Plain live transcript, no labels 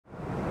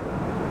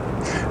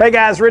Hey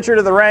guys, Richard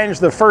of the Range.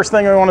 The first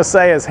thing we want to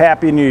say is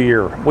Happy New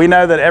Year. We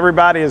know that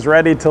everybody is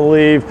ready to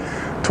leave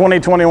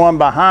 2021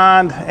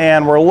 behind,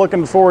 and we're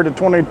looking forward to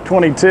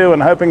 2022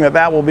 and hoping that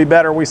that will be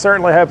better. We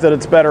certainly hope that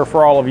it's better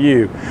for all of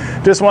you.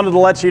 Just wanted to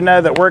let you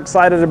know that we're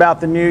excited about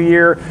the new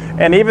year,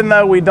 and even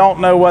though we don't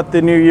know what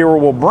the new year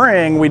will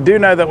bring, we do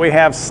know that we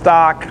have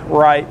stock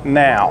right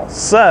now.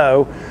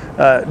 So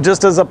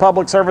just as a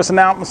public service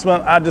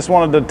announcement, I just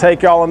wanted to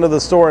take y'all into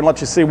the store and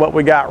let you see what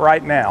we got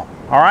right now.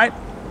 All right,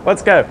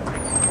 let's go.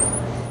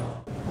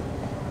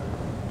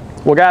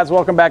 Well guys,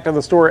 welcome back to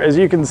the store. As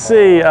you can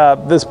see,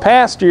 this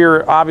past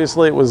year,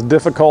 obviously it was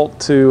difficult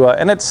to,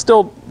 and it's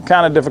still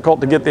kind of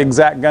difficult to get the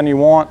exact gun you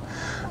want,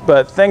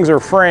 but things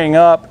are freeing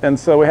up, and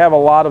so we have a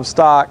lot of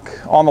stock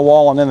on the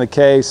wall and in the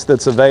case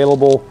that's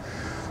available.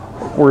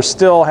 We're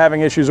still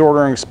having issues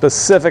ordering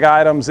specific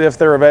items. If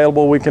they're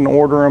available, we can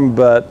order them,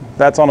 but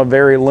that's on a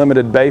very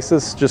limited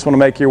basis. Just want to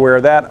make you aware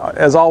of that.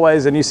 As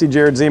always, and you see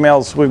Jared's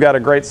emails, we've got a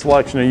great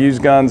selection of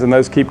used guns, and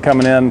those keep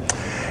coming in.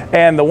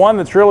 And the one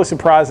that's really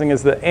surprising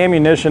is that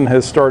ammunition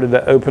has started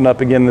to open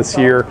up again this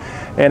year.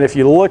 And if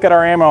you look at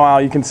our ammo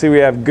aisle, you can see we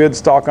have good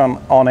stock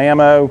on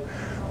ammo.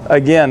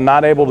 Again,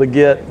 not able to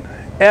get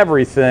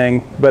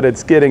everything, but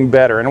it's getting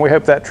better. And we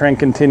hope that trend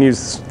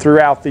continues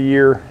throughout the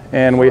year.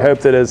 And we hope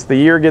that as the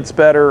year gets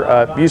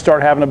better, you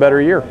start having a better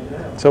year.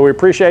 So we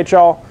appreciate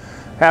y'all.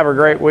 Have a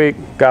great week.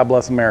 God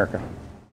bless America.